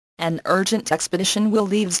An urgent expedition will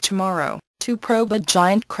leave tomorrow to probe a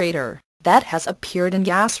giant crater that has appeared in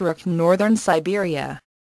gasrich, northern Siberia.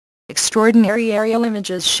 Extraordinary aerial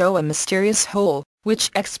images show a mysterious hole,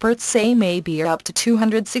 which experts say may be up to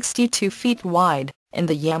 262 feet wide, in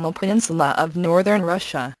the Yamal Peninsula of northern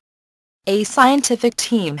Russia. A scientific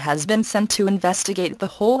team has been sent to investigate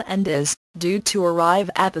the hole and is due to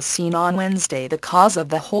arrive at the scene on Wednesday. The cause of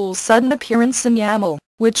the hole's sudden appearance in Yamal,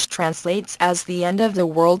 which translates as the end of the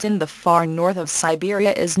world in the far north of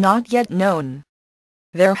Siberia, is not yet known.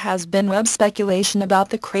 There has been web speculation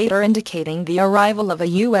about the crater indicating the arrival of a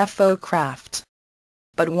UFO craft.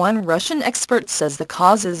 But one Russian expert says the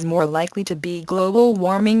cause is more likely to be global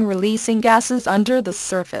warming releasing gases under the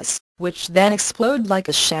surface, which then explode like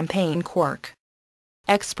a champagne cork.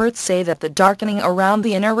 Experts say that the darkening around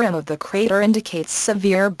the inner rim of the crater indicates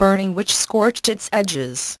severe burning which scorched its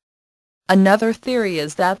edges. Another theory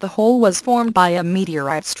is that the hole was formed by a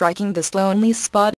meteorite striking this lonely spot